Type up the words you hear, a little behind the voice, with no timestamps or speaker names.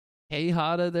Hey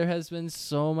Hada, there has been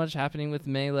so much happening with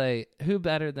Melee. Who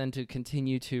better than to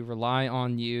continue to rely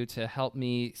on you to help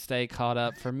me stay caught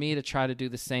up, for me to try to do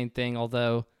the same thing,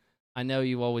 although I know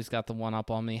you always got the one up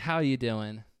on me. How you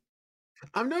doing?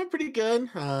 I'm doing pretty good.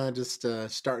 Just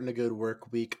starting a good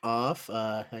work week off.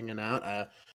 Hanging out.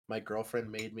 My girlfriend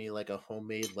made me like a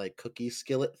homemade like cookie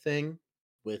skillet thing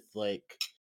with like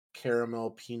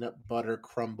caramel peanut butter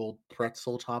crumbled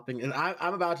pretzel topping, and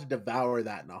I'm about to devour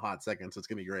that in a hot second. So it's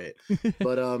gonna be great.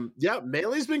 But yeah,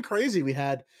 Melee's been crazy. We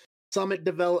had summit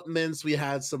developments. We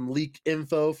had some leaked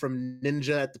info from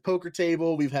Ninja at the poker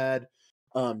table. We've had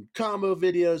combo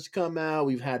videos come out.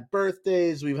 We've had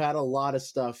birthdays. We've had a lot of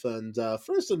stuff. And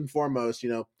first and foremost,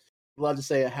 I'd love to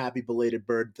say a happy belated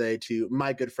birthday to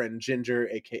my good friend Ginger,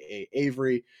 aka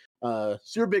Avery.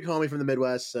 Super big homie from the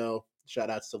Midwest. So shout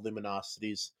outs to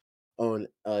Luminosity's own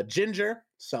Ginger,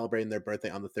 celebrating their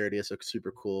birthday on the 30th. So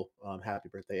super cool. Happy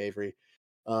birthday, Avery.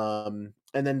 And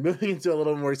then moving into a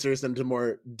little more serious and to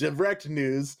more direct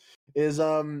news is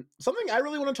something I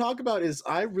really want to talk about is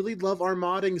I really love our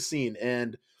modding scene,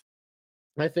 and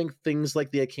I think things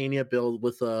like the Acania build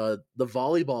with the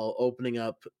volleyball opening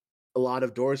up a lot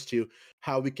of doors to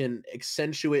how we can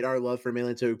accentuate our love for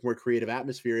Melee into a more creative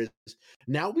atmosphere is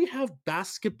now we have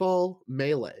basketball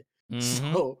Melee.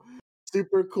 Mm-hmm. So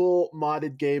super cool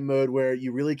modded game mode where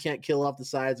you really can't kill off the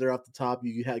sides or off the top.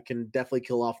 You can definitely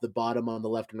kill off the bottom on the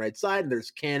left and right side, and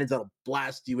there's cannons that'll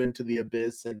blast you into the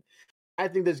abyss. And I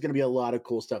think there's going to be a lot of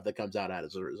cool stuff that comes out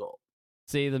as a result.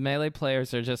 See, the Melee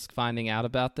players are just finding out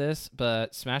about this,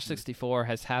 but Smash 64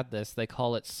 has had this. They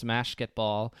call it Smash Get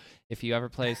Ball. If you ever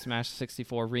play Smash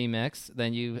 64 Remix,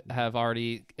 then you have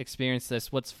already experienced this.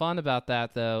 What's fun about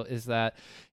that, though, is that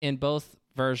in both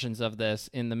versions of this,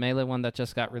 in the Melee one that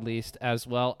just got released, as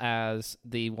well as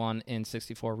the one in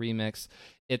 64 Remix,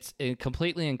 it's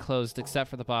completely enclosed except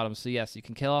for the bottom. So yes, you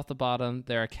can kill off the bottom.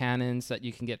 There are cannons that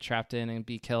you can get trapped in and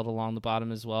be killed along the bottom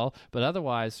as well. But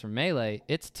otherwise, for Melee,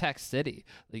 it's Tech City.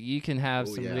 Like, you can have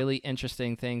Oh some yeah. really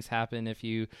interesting things happen if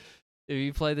you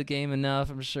play the game enough.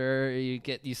 I'm sure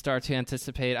you start to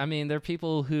anticipate. I mean, there are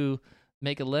people who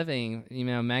make a living,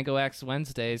 Mango X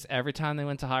Wednesdays. Every time they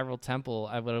went to Hyrule Temple,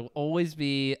 I would always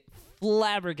be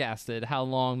flabbergasted how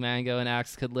long Mango and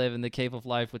Axe could live in the Cave of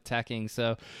Life with teching.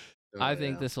 So I Oh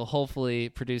think yeah. this will hopefully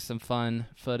produce some fun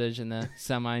footage in the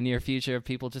semi near future of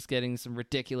people just getting some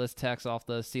ridiculous text off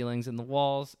the ceilings and the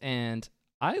walls. And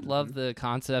I love Mhm. the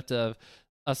concept of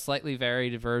a slightly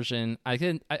varied version.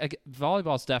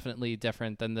 Volleyball's definitely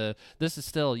different than this is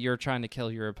still you're trying to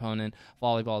kill your opponent.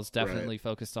 Volleyball is Right. definitely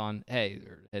focused on, hey,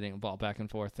 you're hitting a ball back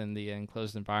and forth in the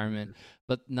enclosed environment. Mhm.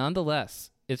 But nonetheless,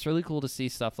 it's really cool to see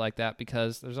stuff like that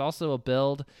because there's also a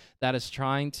build that is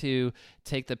trying to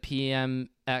take the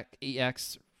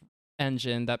PMEX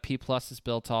engine that P Plus is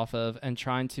built off of and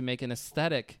trying to make an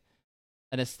aesthetic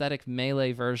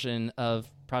Melee version of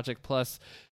Project Plus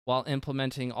while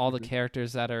implementing all the Mhm.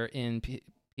 characters that are in P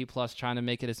Plus, trying to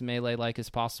make it as Melee like as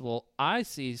possible. I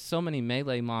see so many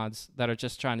Melee mods that are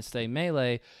just trying to stay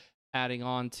Melee, adding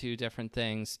on to different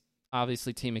things.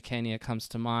 Obviously, Team Mechania comes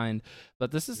to mind, but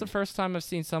this is the Mhm. first time I've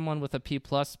seen someone with a P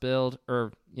Plus build,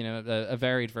 or a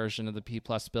varied version of the P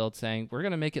Plus build, saying we're going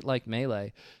to make it like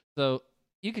Melee. So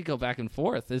you could go back and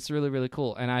forth. It's really, really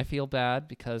cool, and I feel bad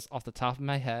because off the top of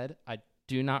my head, I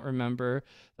do not remember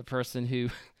the person who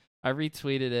I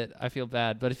retweeted it. I feel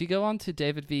bad, but if you go on to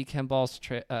David V. Kimball's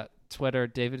Twitter,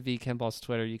 David V. Kimball's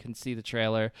Twitter, you can see the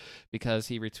trailer because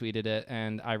he retweeted it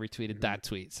and I retweeted Mhm. that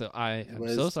tweet. So I It am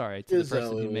so was sorry to the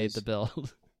person Izzo. It who made the was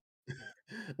build.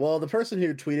 well, the person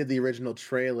who tweeted the original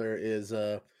trailer is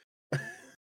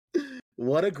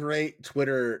what a great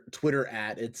Twitter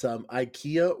at. It's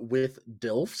IKEA with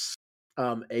Dilfs,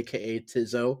 aka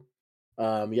Tizzo.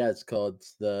 Yeah, it's called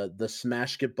the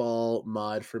Smashketball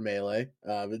mod for Melee.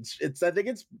 It's I think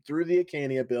it's through the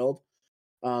Acania build.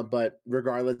 But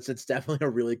regardless, it's definitely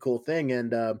a really cool thing.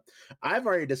 And I've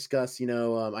already discussed, I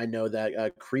know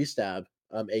that Kreestab,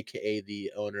 aka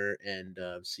the owner and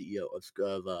CEO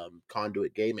of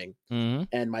Conduit Gaming, Mm-hmm.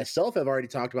 and myself have already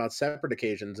talked about separate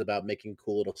occasions about making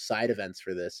cool little side events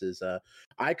for this. Is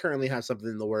I currently have something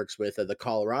in the works with the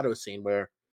Colorado scene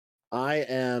where I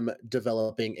am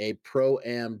developing a pro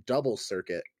am double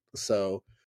circuit. So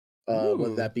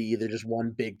whether Ooh. that be either just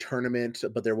one big tournament,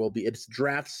 but there will be it's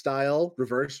draft style,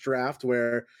 reverse draft,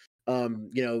 where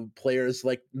players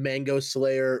like Mango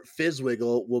Slayer,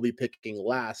 Fizzwiggle will be picking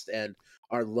last, and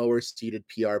our lower seeded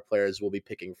PR players will be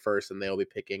picking first, and they'll be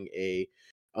picking a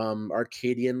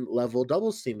Arcadian level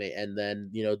doubles teammate, and then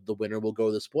the winner will go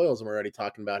to the spoils. And we're already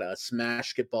talking about a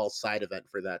Smashketball side event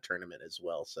for that tournament as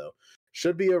well. So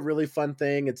should be a really fun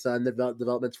thing. It's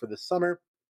developments for the summer.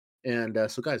 And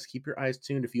so, guys, keep your eyes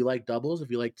tuned. If you like doubles, if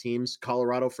you like teams,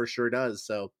 Colorado for sure does.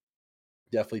 So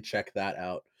definitely check that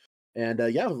out. And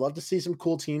yeah, I'd love to see some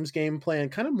cool teams gameplay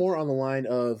and kind of more on the line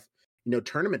of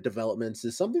tournament developments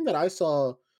is something that I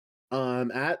saw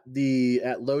at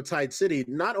Low Tide City.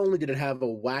 Not only did it have a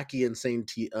wacky, insane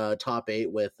top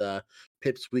 8 with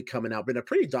Pipsqueak coming out, but in a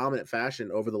pretty dominant fashion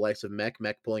over the likes of Mech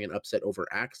pulling an upset over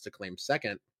Axe to claim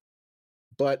second.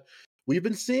 But we've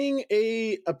been seeing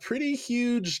a pretty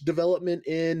huge development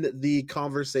in the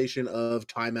conversation of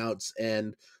timeouts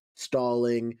and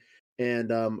stalling,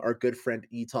 and our good friend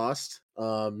Etost,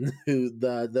 who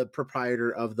the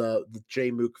proprietor of the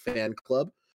JMOOC fan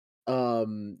club,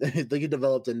 he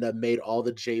developed and made all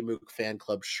the JMOOC fan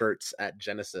club shirts at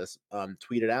Genesis.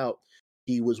 Tweeted out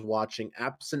he was watching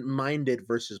Absent Minded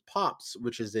versus Pops,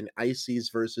 which is an Ices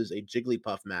versus a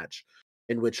Jigglypuff match,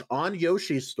 in which on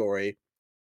Yoshi's story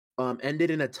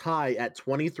ended in a tie at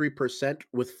 23%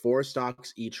 with 4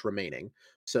 stocks each remaining.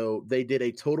 So they did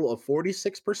a total of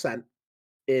 46%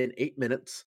 in 8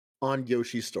 minutes on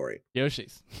Yoshi's story.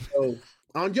 Yoshi's. So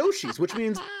on Yoshi's, which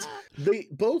means they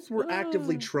both were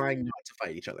actively trying not to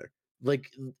fight each other.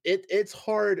 Like it's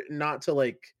hard not to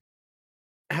like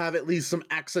have at least some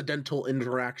accidental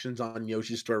interactions on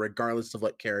Yoshi's story, regardless of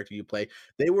what character you play.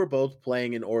 They were both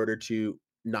playing in order to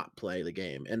not play the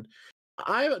game. And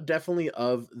I'm definitely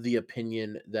of the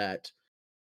opinion that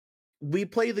we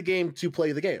play the game to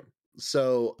play the game.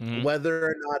 So whether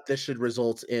or not this should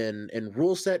result in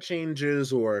rule set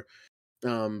changes or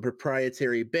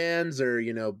proprietary bans or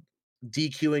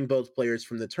DQing both players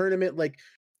from the tournament, like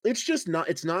it's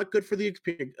not good for the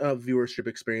viewership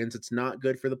experience. It's not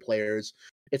good for the players.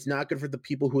 It's not good for the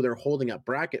people who they're holding up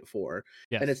bracket for.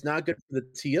 Yes. And it's not good for the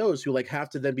TOs who have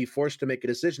to then be forced to make a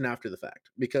decision after the fact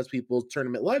because people's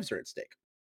tournament lives are at stake.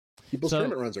 People's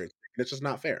tournament runs are at stake. It's just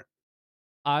not fair.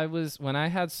 When I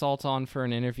had Salt on for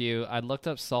an interview, I looked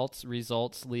up Salt's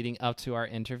results leading up to our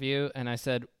interview, and I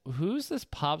said, "Who's this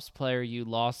Pops player you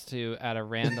lost to at a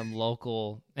random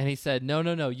local?" And he said, No,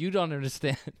 you don't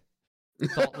understand."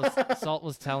 Salt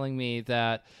was telling me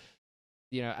that,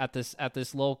 at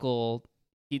this local,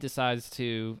 he decides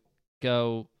to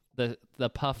go the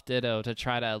Puff Ditto to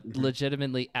try to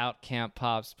legitimately out camp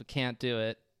Pops, but can't do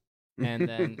it. And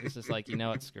then it's just like,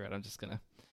 what, screw it, I'm just gonna.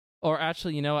 Or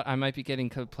actually, you know what? I might be getting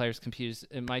players confused.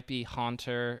 It might be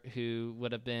Haunter, who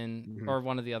would have been, or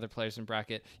one of the other players in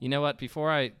bracket. You know what?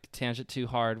 Before I tangent too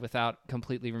hard without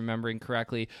completely remembering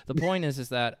correctly, the point is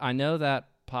that I know that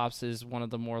Pops is one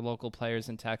of the more local players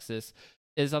in Texas,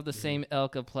 is of the same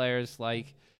ilk of players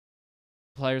like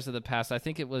players of the past. I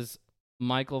think it was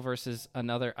Michael versus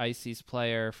another Ices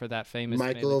player for that famous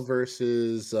Michael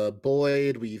versus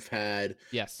Boyd. We've had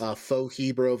Faux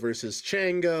Hebrew versus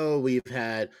Chango. We've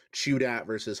had Chudat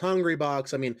versus Hungry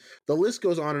Box. I mean, the list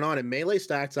goes on. And Melee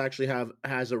Stats actually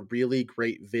has a really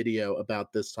great video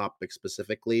about this topic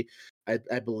specifically.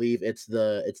 I believe it's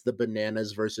the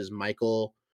Bananas versus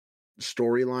Michael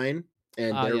storyline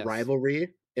and their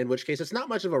rivalry. In which case, it's not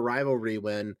much of a rivalry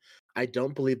when I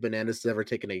don't believe Bananas has ever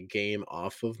taken a game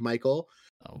off of Michael.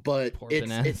 But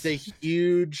it's a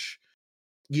huge,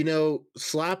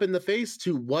 slap in the face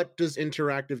to what does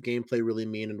interactive gameplay really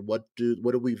mean, and what do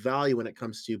we value when it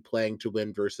comes to playing to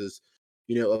win versus,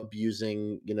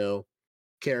 abusing,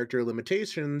 character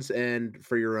limitations and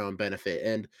for your own benefit.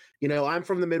 And, I'm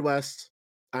from the Midwest.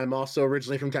 I'm also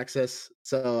originally from Texas.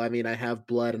 So, I mean, I have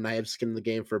blood and I have skin in the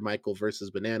game for Michael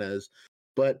versus Bananas.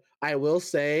 But I will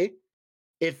say,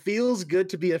 it feels good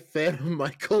to be a fan of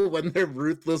Michael when they're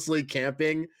ruthlessly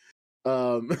camping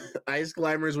ice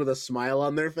climbers with a smile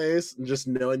on their face and just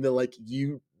knowing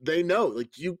that they know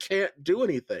you can't do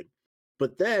anything.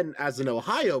 But then as an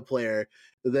Ohio player,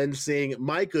 then seeing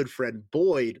my good friend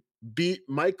Boyd beat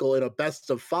Michael in a best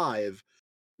of 5,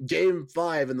 game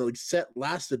 5, and the set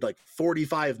lasted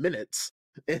 45 minutes.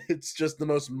 It's just the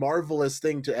most marvelous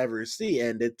thing to ever see.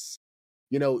 And it's,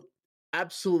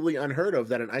 absolutely unheard of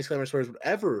that an Ice Climber Stories would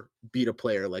ever beat a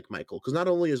player like Michael. Because not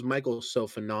only is Michael so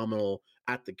phenomenal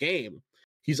at the game,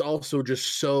 he's also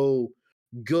just so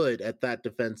good at that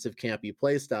defensive campy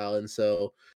playstyle. And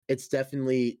so it's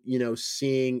definitely,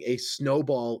 seeing a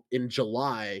snowball in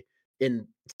July in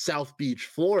South Beach,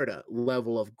 Florida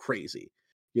level of crazy.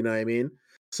 You know what I mean?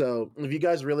 So if you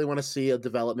guys really want to see a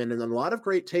development and a lot of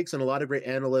great takes and a lot of great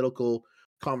analytical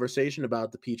conversation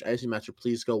about the Peach Icy matchup,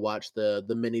 please go watch the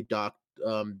mini doc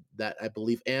that I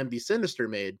believe Ambi Sinister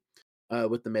made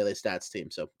with the Melee Stats team.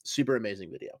 So super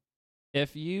amazing video.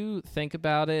 If you think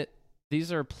about it,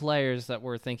 these are players that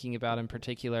we're thinking about in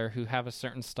particular who have a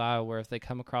certain style where if they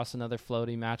come across another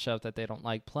floaty matchup that they don't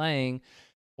like playing,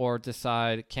 or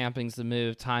decide camping's the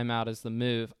move, timeout is the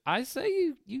move. I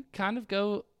say you kind of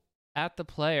go at the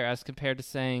player as compared to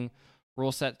saying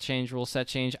rule set change, rule set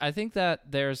change. I think that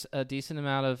there's a decent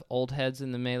amount of old heads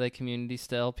in the Melee community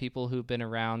still, people who've been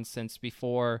around since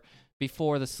before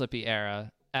the Slippy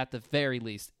era, at the very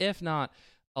least. If not,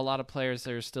 a lot of players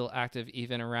that are still active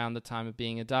even around the time of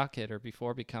being a doc kid or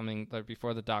before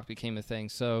the doc became a thing.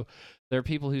 So there are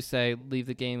people who say leave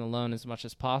the game alone as much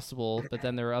as possible, but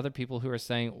then there are other people who are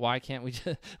saying, why can't we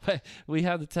just we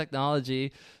have the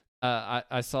technology.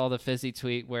 I saw the Fizzy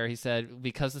tweet where he said,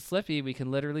 because of Slippy, we can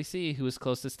literally see who is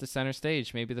closest to center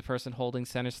stage. Maybe the person holding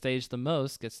center stage the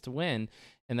most gets to win.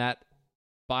 And that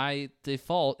by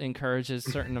default encourages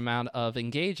a certain amount of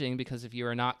engaging, because if you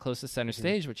are not close to center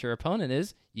stage, which your opponent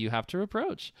is, you have to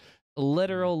approach.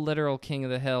 Literal king of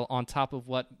the hill on top of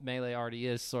what Melee already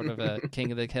is, sort of a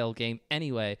king of the hill game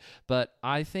anyway. But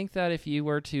I think that if you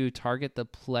were to target the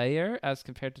player as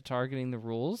compared to targeting the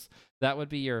rules, that would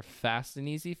be your fast and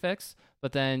easy fix.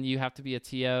 But then you have to be a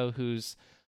TO who's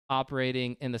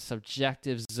operating in the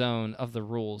subjective zone of the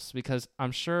rules, because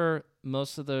I'm sure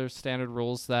most of the standard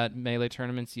rules that Melee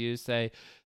tournaments use say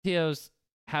TOs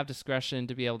have discretion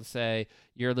to be able to say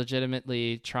you're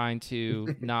legitimately trying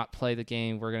to not play the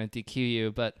game, we're going to DQ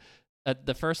you. But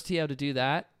the first TO to do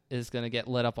that is going to get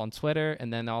lit up on Twitter,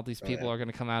 and then all these people are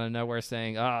going to come out of nowhere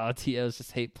saying, TOs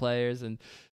just hate players and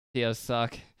TOs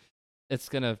suck. It's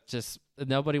going to just,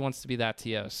 nobody wants to be that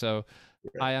TO. So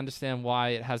I understand why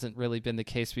it hasn't really been the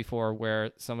case before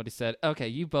where somebody said, okay,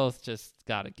 you both just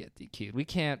got to get DQ'd. We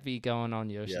can't be going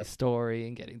on Yoshi's story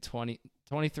and getting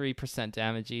 23%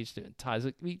 damage each doing ties.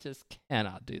 We just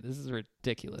cannot do this. This is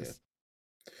ridiculous.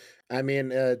 Yeah. I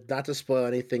mean, not to spoil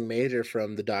anything major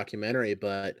from the documentary,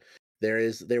 but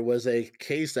there was a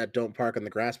case at Don't Park on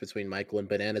the Grass between Michael and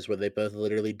Bananas where they both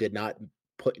literally did not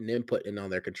put an input in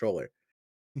on their controller.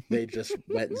 They just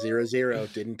went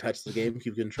 0-0, didn't touch the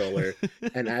GameCube controller,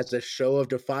 and as a show of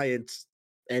defiance,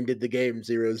 ended the game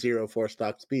 0-0, 4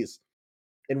 stocks piece.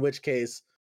 In which case,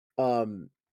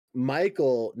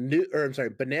 Bananas knew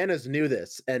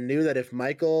this and knew that if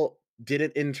Michael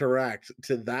didn't interact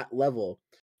to that level,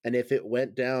 and if it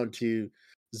went down to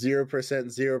 0%,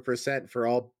 0% for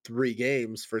all 3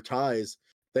 games for ties,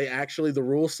 the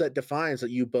rule set defines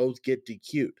that you both get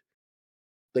DQ'd.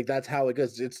 Like, that's how it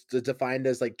goes. It's defined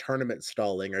as like tournament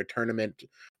stalling or tournament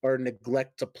or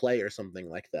neglect to play or something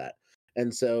like that.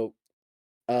 And so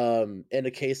in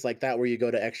a case like that where you go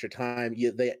to extra time,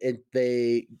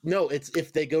 it's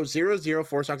if they go 0-0,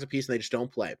 4 stocks apiece and they just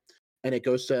don't play, and it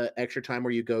goes to extra time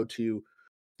where you go to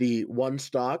the 1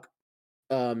 stock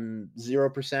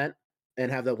 0% and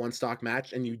have that 1 stock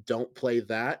match and you don't play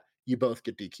that, you both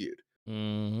get DQ'd.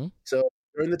 So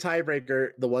during the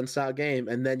tiebreaker, the 1 stock game,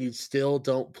 and then you still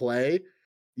don't play,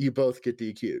 you both get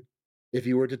DQ'd if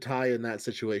you were to tie in that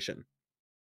situation.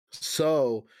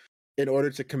 So in order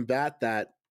to combat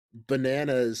that,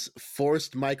 Bananas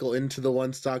forced Michael into the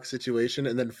 1 stock situation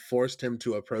and then forced him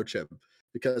to approach him,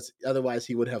 because otherwise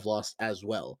he would have lost as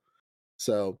well.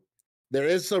 So there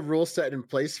is a rule set in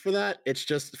place for that. It's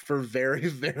just for very,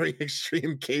 very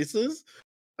extreme cases.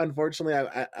 Unfortunately,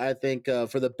 I think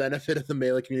for the benefit of the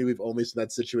Melee community, we've only seen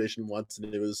that situation once,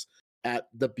 and it was at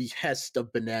the behest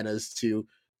of Bananas to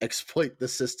exploit the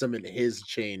system in his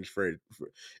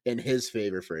in his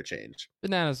favor for a change.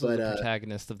 Bananas was the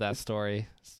protagonist of that story.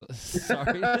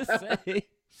 Sorry to say.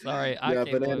 Sorry, I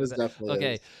can't Bananas definitely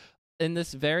okay. Is. In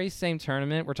this very same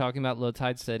tournament, we're talking about Low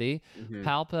Tide City.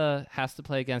 Palpa has to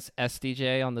play against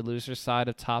SDJ on the loser side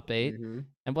of top 8.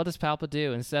 And what does Palpa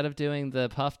do? Instead of doing the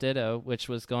Puff Ditto, which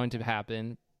was going to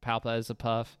happen, Palpa is a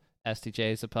Puff,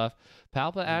 SDJ is a Puff,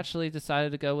 Palpa actually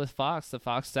decided to go with Fox, the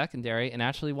Fox secondary, and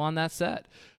actually won that set.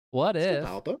 What if...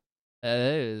 Palpa? It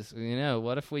is.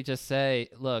 What if we just say,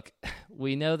 look,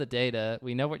 we know the data.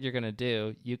 We know what you're going to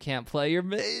do. You can't play your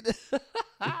main.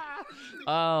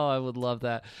 Oh, I would love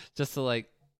that. Just to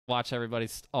watch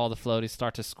all the floaties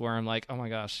start to squirm like, oh my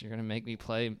gosh, you're going to make me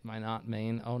play my not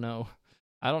main. Oh no.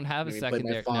 I don't have a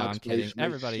secondary. No, I'm kidding.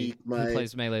 Everybody who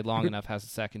plays Melee long enough has a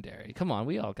secondary. Come on,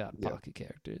 we all got pocket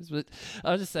characters. But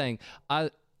I was just saying,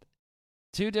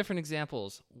 2 different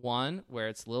examples. One where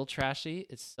it's a little trashy.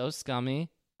 It's so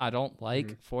scummy. I don't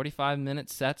like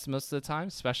 45-minute sets most of the time,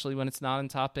 especially when it's not in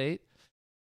top 8.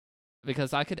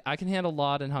 Because I can handle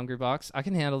LOD and Hungrybox. I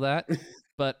can handle that.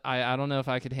 But I don't know if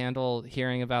I could handle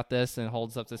hearing about this and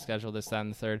holds up the schedule, this, that,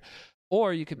 and the third.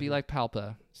 Or you could be like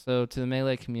Palpa. So to the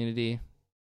Melee community,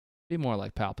 be more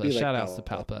like Palpa. Shout outs to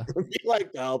Palpa. Be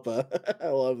like Palpa. I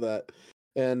love that.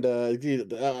 And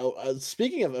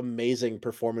speaking of amazing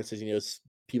performances,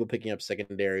 people picking up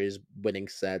secondaries, winning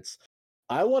sets.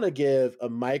 I want to give a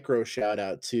micro shout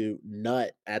out to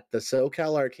Nut at the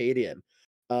SoCal Arcadian.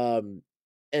 Um,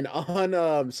 and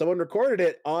on someone recorded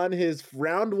it on his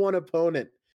round one opponent,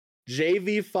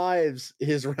 JV5's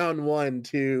his round one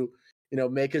to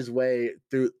make his way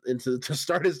through into to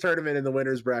start his tournament in the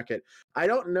winners bracket. I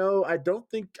don't know. I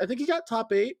think he got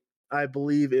top 8. I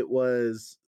believe it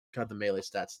was God, the Melee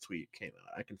Stats tweet came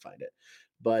out. I can find it.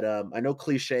 But I know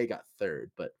Cliche got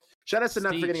third, but shout out to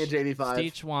not forgetting a JV5.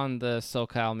 Steech won the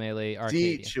SoCal Melee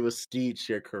Arcadia. Steech, it was Steech,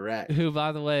 you're correct. Who,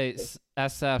 by the way,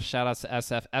 SF, shout outs to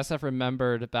SF. SF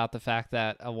remembered about the fact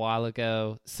that a while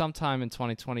ago, sometime in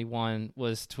 2021,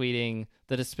 was tweeting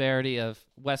the disparity of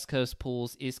West Coast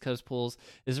pools, East Coast pools.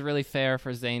 Is it really fair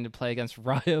for Zane to play against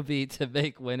Ryobeat to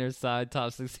make winner's side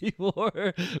top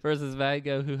 64 versus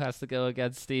Mango, who has to go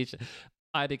against Steech?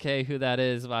 IDK, who that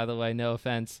is, by the way, no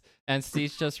offense. And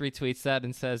Steech just retweets that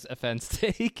and says, offense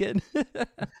taken.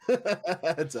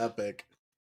 That's epic.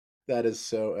 That is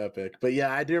so epic. But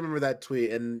yeah, I do remember that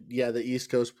tweet. And yeah, the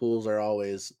East Coast pools are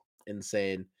always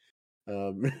insane.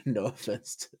 No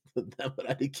offense to them, but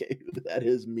IDK, that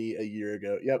is me a year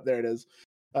ago. Yep, there it is.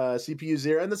 CPU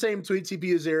Zero. And the same tweet,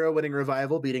 CPU Zero winning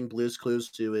Revival, beating Blues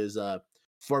Clues to his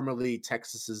formerly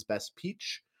Texas's best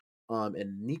Peach.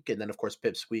 And Neek, and then of course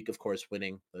Pipsqueak, of course,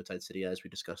 winning Low Tide City as we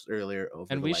discussed earlier.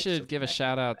 And we should give a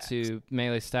shout out to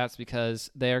Melee Stats because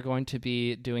they are going to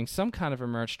be doing some kind of a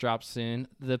merch drop soon.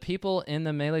 The people in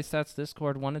the Melee Stats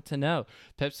Discord wanted to know.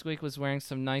 Pipsqueak was wearing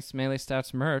some nice Melee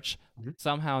Stats merch,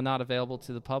 somehow not available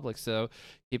to the public. So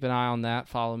keep an eye on that.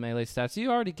 Follow Melee Stats.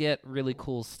 You already get really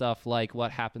cool stuff like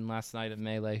what happened last night at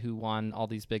Melee, who won all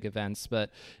these big events,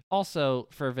 but also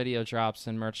for video drops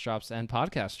and merch drops and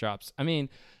podcast drops. I mean,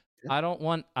 I don't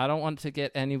want to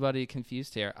get anybody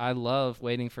confused here. I love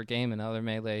Waiting for Game and other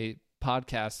Melee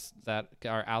podcasts that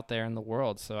are out there in the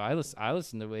world. So I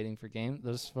listen to Waiting for Game.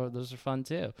 Those are fun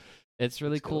too. It's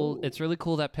really cool. It's really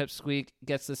cool that Pipsqueak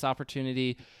gets this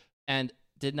opportunity and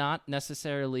did not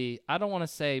necessarily. I don't want to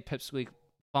say Pipsqueak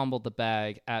fumbled the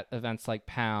bag at events like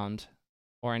Pound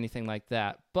or anything like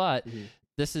that, but.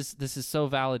 This is so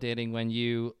validating when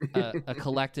you a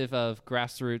collective of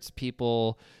grassroots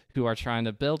people who are trying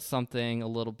to build something a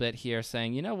little bit here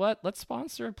saying, you know what, let's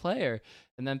sponsor a player.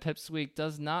 And then Pipsqueak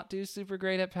does not do super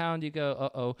great at Pound. You go,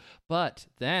 uh-oh. But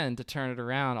then to turn it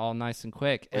around all nice and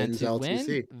quick and to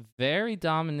win very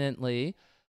dominantly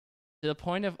to the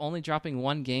point of only dropping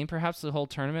one game perhaps the whole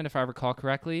tournament, if I recall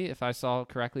correctly, if I saw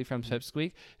correctly from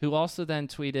Pipsqueak, who also then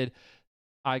tweeted,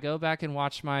 I go back and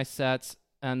watch my sets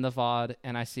and the VOD,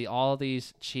 and I see all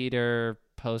these cheater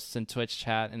posts in Twitch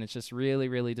chat, and it's just really,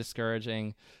 really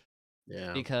discouraging.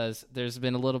 Yeah. Because there's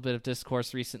been a little bit of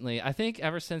discourse recently. I think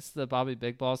ever since the Bobby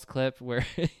Big Balls clip where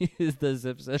he's the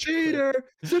zip cheater,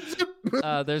 zip zip.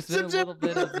 There's been a little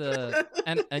bit of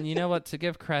the and you know what? To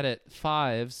give credit,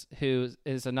 Fives, who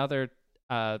is another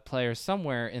player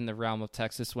somewhere in the realm of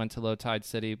Texas, went to Low Tide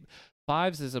City.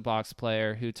 Fives is a box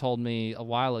player who told me a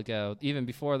while ago, even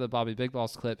before the Bobby Big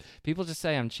Balls clip, people just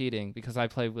say I'm cheating because I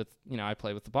play with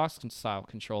the box style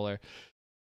controller.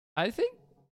 I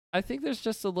think there's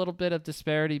just a little bit of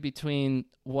disparity between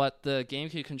what the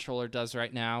GameCube controller does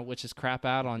right now, which is crap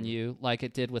out on you, like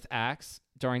it did with Axe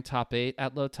during top 8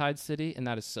 at Low Tide City, and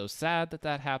that is so sad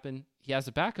that happened. He has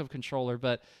a backup controller,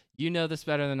 but you know this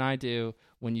better than I do.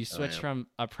 When you switch from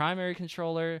a primary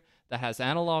controller that has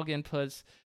analog inputs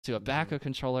to a backup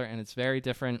controller, and it's very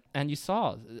different. And you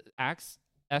saw Axe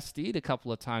SD'd a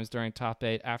couple of times during top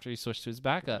 8 after he switched to his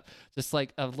backup. Just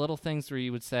like of little things where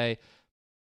you would say,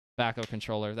 backup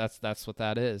controller, that's what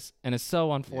that is. And it's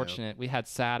so unfortunate. We had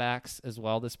Sad Axe as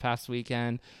well this past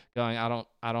weekend going, I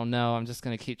don't know, I'm just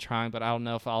going to keep trying, but I don't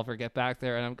know if I'll ever get back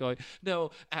there. And I'm going,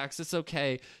 no, Axe, it's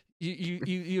okay.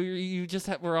 You just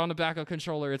we're on a backup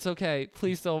controller. It's okay.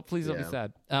 Please don't be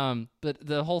sad. But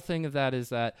the whole thing of that is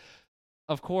that,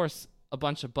 of course, a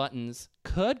bunch of buttons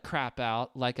could crap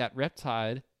out, like at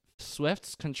Riptide.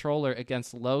 Swift's controller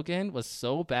against Logan was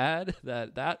so bad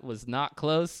that was not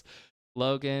close.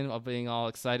 Logan being all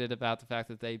excited about the fact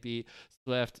that they beat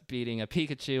Swift, beating a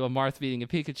Pikachu, a Marth beating a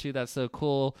Pikachu. That's so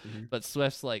cool. But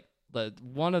Swift's like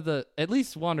at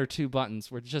least one or two buttons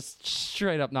were just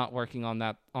straight up not working on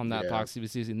that box he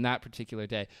was using that particular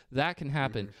day. That can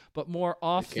happen. But more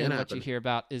often what you hear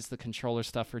about is the controller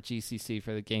stuff for GCC,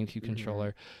 for the GameCube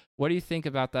controller. What do you think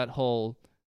about that whole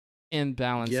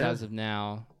imbalance as of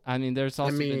now? I mean, there's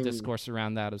also been discourse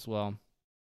around that as well.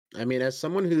 I mean, as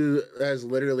someone who has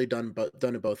literally done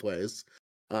it both ways,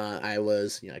 I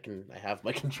have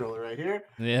my controller right here.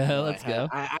 Yeah, let's go.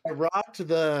 I rocked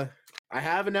I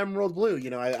have an Emerald Blue.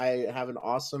 I have an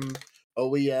awesome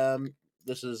OEM.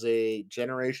 This is a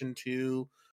Generation 2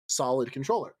 solid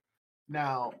controller.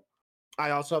 Now,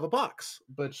 I also have a box,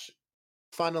 which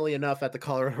funnily enough at the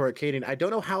Colorado Arcading, I don't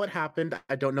know how it happened.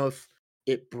 I don't know if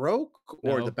it broke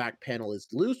or the No. back panel is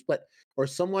loose, or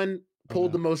someone Oh,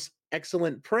 pulled no. the most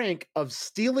excellent prank of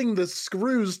stealing the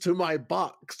screws to my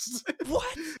box.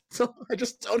 What? So I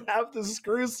just don't have the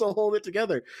screws to hold it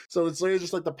together. So it's literally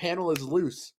just like the panel is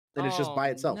loose and it's just Oh by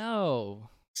itself. no.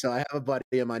 So I have a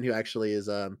buddy of mine who actually is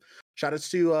shout outs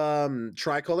to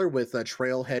Tricolor with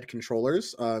Trailhead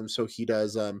controllers. So he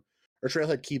does or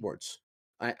Trailhead keyboards.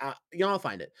 I'll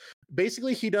find it.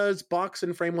 Basically, he does box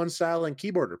and frame one style and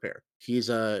keyboard repair. He's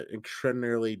a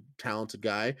extraordinarily talented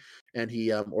guy, and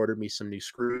he ordered me some new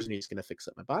screws, and he's gonna fix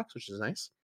up my box, which is nice.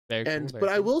 Very cool. But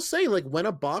I will say, like when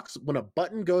a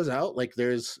button goes out, like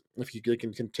there's if you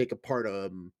can take apart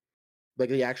like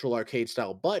the actual arcade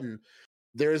style button,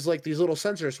 there's like these little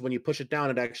sensors. When you push it down,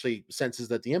 it actually senses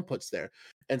that the input's there.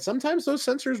 And sometimes those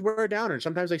sensors wear down, or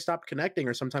sometimes they stop connecting,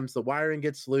 or sometimes the wiring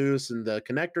gets loose and the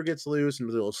connector gets loose and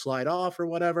it'll slide off or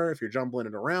whatever if you're jumbling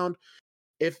it around.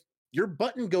 If your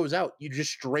button goes out, you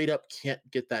just straight up can't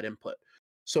get that input.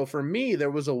 So for me,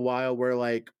 there was a while where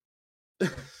like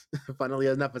funnily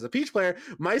enough, as a Peach player,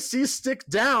 my C stick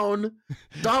down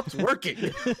stopped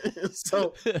working.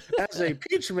 So as a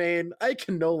Peach main, I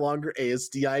can no longer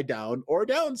ASDI down or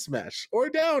down smash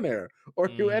or down air or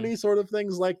do any sort of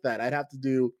things like that. I'd have to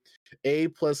do A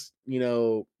plus,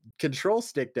 control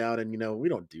stick down, and we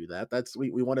don't do that. That's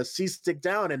we want to C stick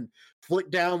down and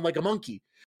flick down like a monkey.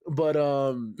 But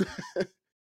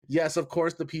yes, of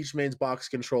course, the Peach main's box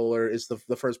controller is the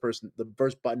first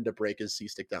button to break is C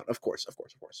stick down. Of course.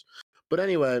 But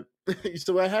anyway,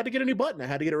 so I had to get a new button. I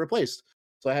had to get it replaced.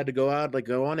 So I had to go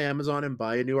on Amazon and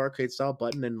buy a new arcade style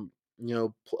button and,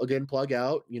 plug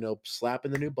out, slap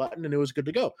in the new button, and it was good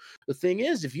to go. The thing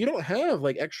is, if you don't have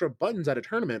like extra buttons at a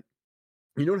tournament,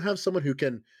 you don't have someone who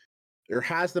can or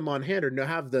has them on hand or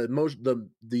have the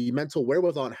mental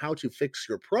wherewithal on how to fix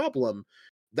your problem,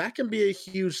 that can be a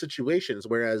huge situation.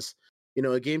 Whereas, a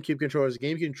GameCube controller is a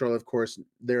GameCube controller. Of course,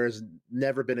 there has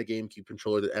never been a GameCube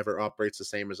controller that ever operates the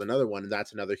same as another one, and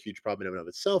that's another huge problem in and of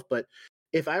itself. But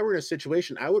if I were in a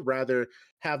situation, I would rather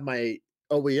have my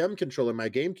OEM controller, my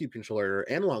GameCube controller, or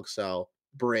analog cell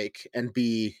break and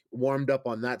be warmed up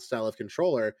on that style of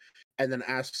controller, and then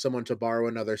ask someone to borrow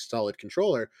another solid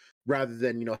controller, rather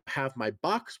than have my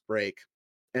box break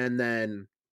and then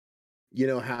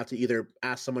have to either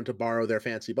ask someone to borrow their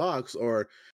fancy box or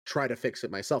try to fix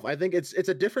it myself. I think it's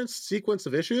a different sequence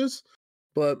of issues,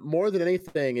 but more than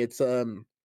anything, it's in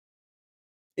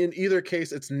either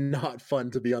case, it's not fun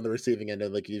to be on the receiving end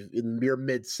of, like, you're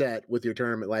mid set with your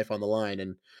tournament life on the line,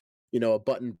 and a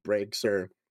button breaks, or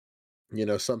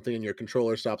something in your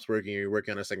controller stops working, or you're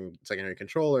working on a secondary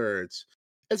controller. It's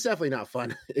definitely not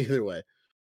fun either way.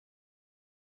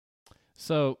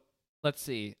 So let's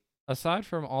see. Aside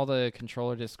from all the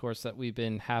controller discourse that we've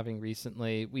been having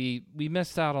recently, we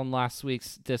missed out on last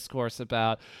week's discourse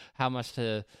about how much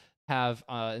to have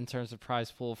in terms of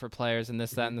prize pool for players and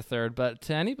this, that, and the third. But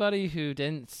to anybody who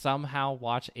didn't somehow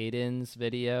watch Aiden's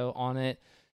video on it,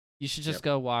 you should just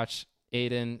go watch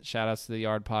Aiden. Shout outs to the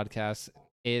Yard Podcast.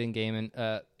 Aiden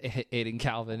Gaiman, Aiden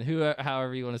Calvin,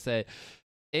 however you want to say it.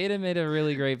 Aiden made a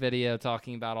really great video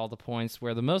talking about all the points,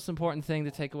 where the most important thing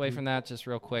to take away from that, just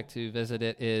real quick to visit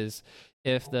it, is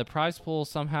if the prize pool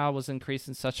somehow was increased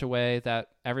in such a way that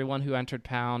everyone who entered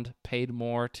Pound paid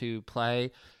more to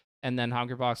play, and then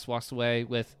Hungrybox walks away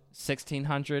with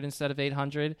 1,600 instead of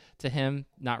 800, to him,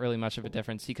 not really much of a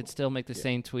difference. He could still make the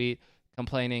same tweet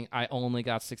complaining, I only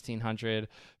got 1,600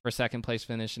 for second place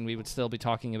finish, and we would still be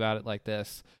talking about it like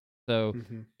this. So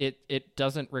it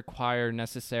doesn't require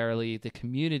necessarily the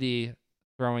community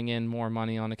throwing in more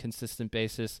money on a consistent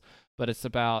basis, but it's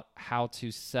about how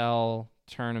to sell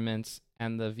tournaments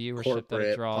and the viewership corporate that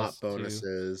it draws pop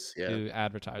bonuses, to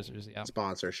advertisers,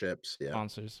 sponsorships,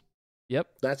 sponsors. Yep.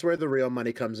 That's where the real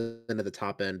money comes into the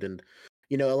top end. And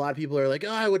a lot of people are like,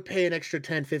 oh, I would pay an extra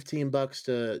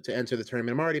 $10-15 to enter the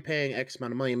tournament. I'm already paying X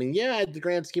amount of money. I mean, yeah, the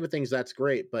grand scheme of things, that's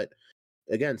great, but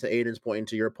again, to Aiden's point and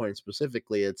to your point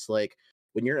specifically, it's like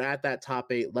when you're at that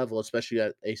top 8 level, especially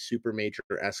at a super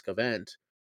major-esque event,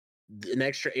 an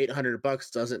extra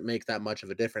 $800 doesn't make that much of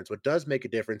a difference. What does make a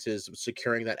difference is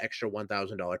securing that extra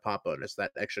 $1,000 pop bonus,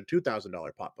 that extra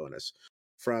 $2,000 pop bonus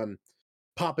from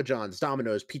Papa John's,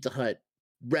 Domino's, Pizza Hut,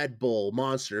 Red Bull,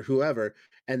 Monster, whoever.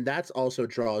 And that's also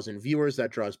draws in viewers,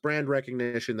 that draws brand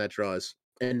recognition, that draws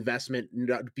investment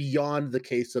beyond the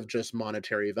case of just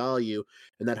monetary value,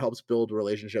 and that helps build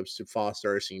relationships to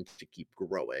foster our scene to keep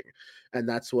growing. And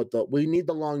that's what we need,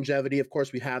 the longevity. Of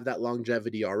course, we have that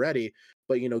longevity already,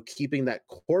 but keeping that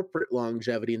corporate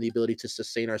longevity and the ability to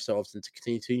sustain ourselves and to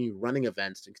continue running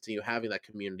events and continue having that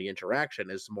community interaction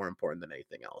is more important than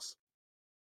anything else.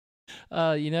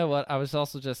 You know what? I was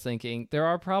also just thinking there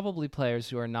are probably players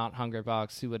who are not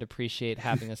Hungrybox who would appreciate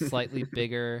having a slightly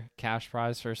bigger cash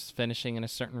prize for finishing in a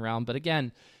certain round. But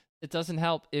again, it doesn't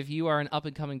help if you are an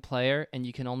up-and-coming player and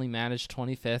you can only manage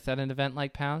 25th at an event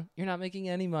like Pound. You're not making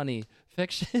any money.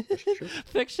 Fiction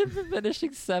for finishing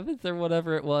 7th or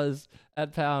whatever it was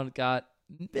at Pound got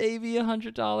maybe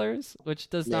 $100, which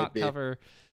does not get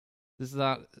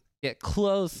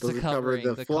close to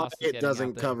covering the cost of getting it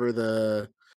doesn't cover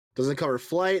doesn't cover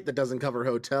flight, that doesn't cover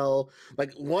hotel.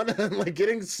 Like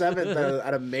getting 7th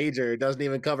at a major doesn't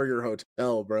even cover your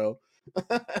hotel, bro.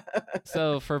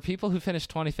 So for people who finish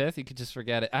 25th, you could just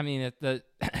forget it. I mean,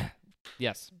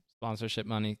 yes, sponsorship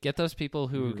money. Get those people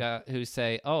who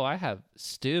say, "Oh, I have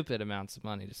stupid amounts of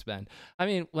money to spend." I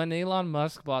mean, when Elon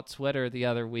Musk bought Twitter the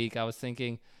other week, I was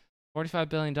thinking, $45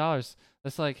 billion.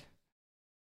 That's like,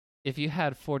 if you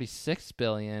had 46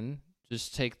 billion,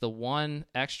 just take the one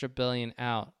extra billion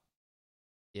out,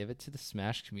 give it to the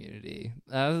Smash community.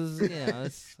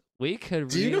 We could.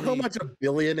 Do you know how much a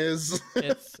billion is?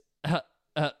 It's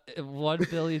 1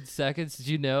 billion seconds. Did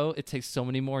you know it takes so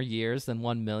many more years than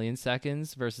 1 million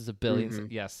seconds versus a billion? Mm-hmm.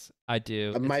 Yes, I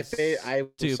do. I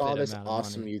saw this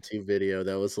awesome YouTube video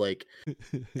that was like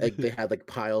they had like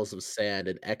piles of sand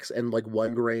and like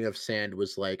 1 grain of sand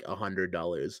was like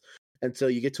 $100. And so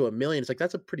you get to 1 million, it's like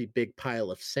that's a pretty big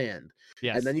pile of sand.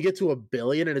 Yes. And then you get to 1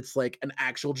 billion and it's like an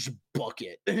actual just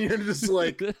bucket. And you're just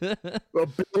like,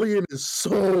 1 billion is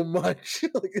so much.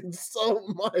 Like it's so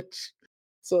much.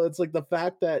 So it's like the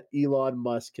fact that Elon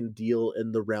Musk can deal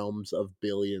in the realms of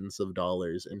billions of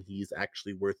dollars and he's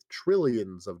actually worth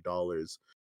trillions of dollars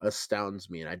astounds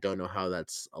me. And I don't know how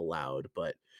that's allowed,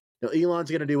 but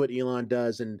Elon's gonna do what Elon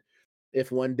does. And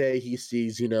if one day he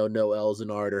sees, no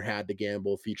Elzenard or Had to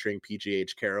Gamble featuring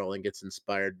PGH Carroll and gets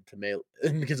inspired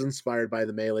by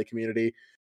the Melee community,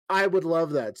 I would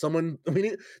love that.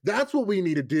 That's what we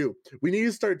need to do. We need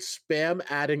to start spam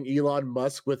adding Elon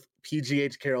Musk with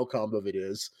PGH Carroll combo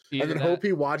videos, and then hope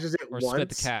he watches it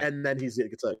once, and then he's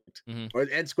gets hooked.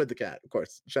 And Squid the Cat, of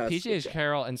course. PGH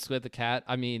Carroll and Squid the Cat.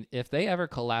 I mean, if they ever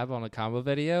collab on a combo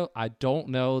video, I don't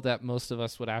know that most of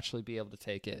us would actually be able to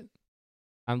take it.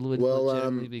 I would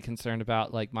legitimately be concerned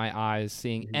about like my eyes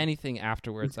seeing anything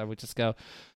afterwards. I would just go,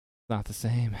 not the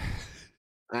same.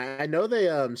 I know they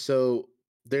so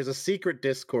there's a secret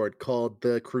Discord called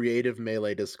the Creative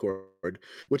Melee Discord,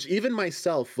 which even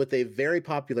myself, with a very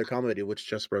popular comedy, which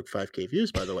just broke 5K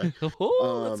views, by the way.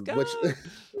 Let's go.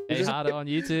 Hey, Hado on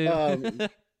YouTube.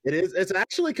 It's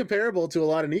actually comparable to a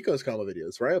lot of Nico's combo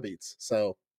videos, Ryo Beats.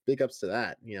 So big ups to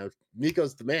that.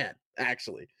 Nico's the man,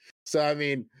 actually. So I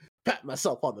mean, pat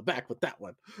myself on the back with that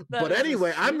one. But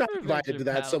anyway, I'm not invited to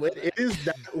that. So it is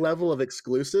that level of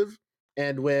exclusive.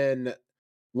 And when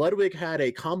Ludwig had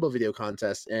a combo video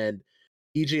contest and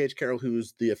PGH Carroll,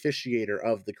 who's the officiator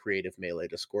of the Creative Melee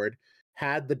Discord,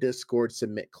 had the Discord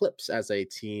submit clips as a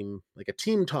team, like a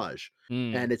team Taj.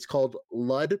 And it's called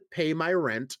Lud Pay My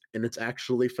Rent, and it's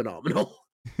actually phenomenal.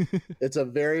 It's a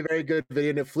very, very good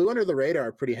video, and it flew under the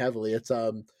radar pretty heavily. It's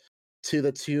to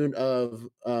the tune of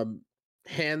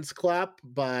Hands Clap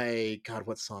by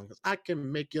what song? I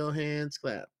Can Make Your Hands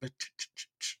Clap.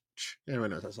 Everyone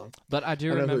knows that song. But I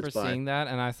do remember seeing that,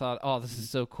 and I thought, oh, this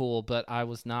is so cool, but I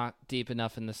was not deep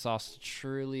enough in the sauce to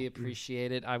truly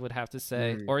appreciate it, I would have to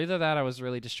say. Or either that, I was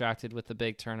really distracted with the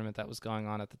big tournament that was going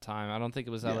on at the time. I don't think it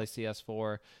was LACS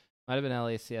 4. Might have been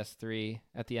LACS 3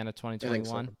 at the end of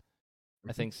 2021.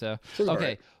 I think so.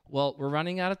 Okay, well, we're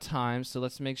running out of time, so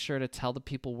let's make sure to tell the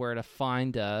people where to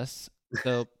find us.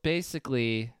 So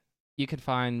basically, you can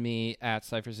find me at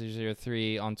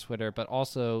Cypher003 on Twitter, but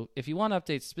also if you want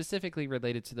updates specifically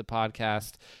related to the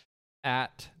podcast,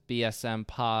 at BSM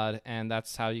Pod, and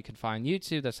that's how you can find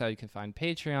YouTube, that's how you can find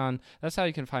Patreon, that's how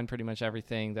you can find pretty much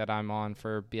everything that I'm on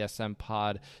for BSM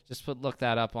Pod. Just look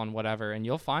that up on whatever, and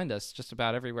you'll find us just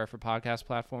about everywhere for podcast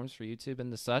platforms, for YouTube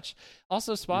and the such.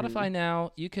 Also, Spotify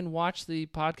now, you can watch the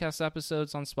podcast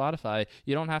episodes on Spotify.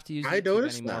 You don't have to use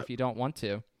YouTube anymore if you don't want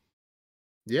to.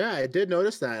 Yeah, I did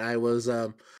notice that. I was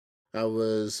what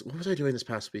was I doing this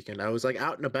past weekend? I was like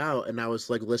out and about, and I was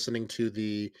like listening to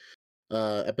the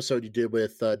episode you did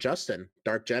with Justin,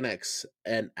 Dark Gen X,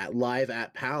 and live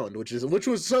at Pound, which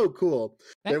was so cool.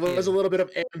 There was a little bit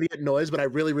of ambient noise, but I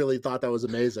really, really thought that was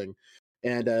amazing.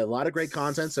 and a lot of great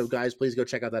content. So guys, please go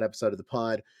check out that episode of the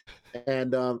pod.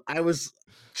 And I was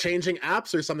changing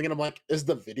apps or something, and I'm like, is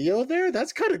the video there?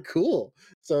 That's kind of cool.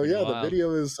 So yeah, the Wow.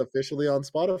 video is officially on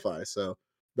Spotify. So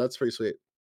that's pretty sweet.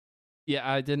 Yeah,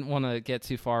 I didn't want to get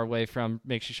too far away from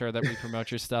making sure that we promote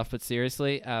your stuff, but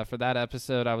seriously, for that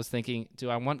episode, I was thinking, do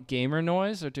I want gamer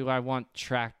noise or do I want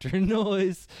tractor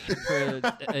noise for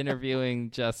interviewing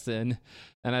Justin?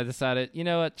 And I decided, you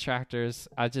know what, tractors.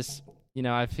 I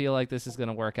feel like this is going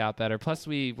to work out better. Plus,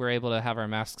 we were able to have our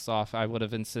masks off. I would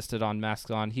have insisted on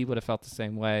masks on. He would have felt the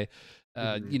same way,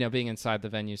 being inside the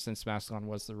venue since mask on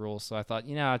was the rule. So I thought,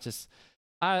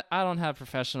 I don't have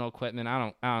professional equipment.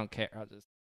 I don't care. I'll just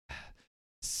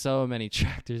so many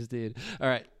tractors, dude. All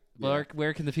right. Yeah.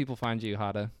 Where can the people find you,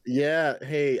 Hada? Yeah,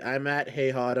 hey, I'm at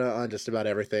Hey Hada on just about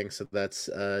everything. So that's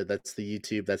the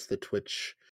YouTube, that's the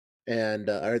Twitch, and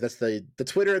or that's the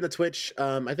Twitter and the Twitch.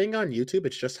 I think on YouTube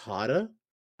it's just Hada.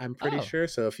 I'm pretty Oh. sure.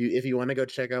 So if you want to go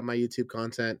check out my YouTube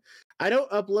content, I don't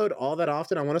upload all that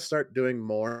often. I want to start doing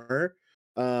more.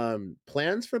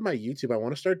 Plans for my YouTube. I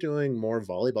want to start doing more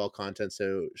volleyball content.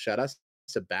 So shout out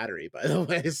to Battery, by the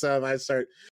way. So I might start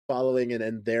following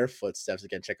in their footsteps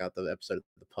again. Check out the episode of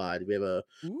the pod. We have a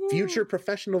future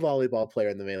professional volleyball player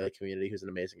in the Melee community who's an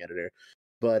amazing editor.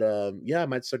 But yeah, I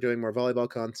might start doing more volleyball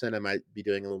content. I might be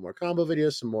doing a little more combo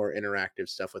videos, some more interactive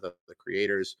stuff with other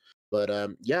creators. But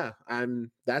yeah,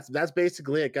 that's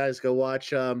basically it, guys. Go watch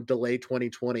Delay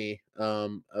 2020, a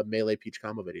Melee Peach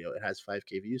combo video. It has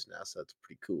 5K views now, so it's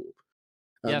pretty cool.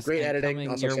 Yes, Great and editing. coming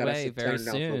Also, your shout out way to very Turn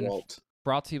Out for soon. Walt.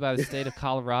 Brought to you by the state of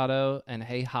Colorado and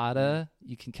Hey Hada.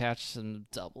 You can catch some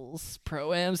doubles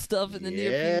pro-am stuff in the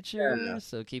near future,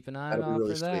 so keep an eye out for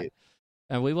that. Sweet.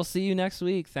 And we will see you next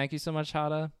week. Thank you so much,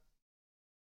 Hada.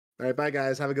 All right, bye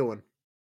guys. Have a good one.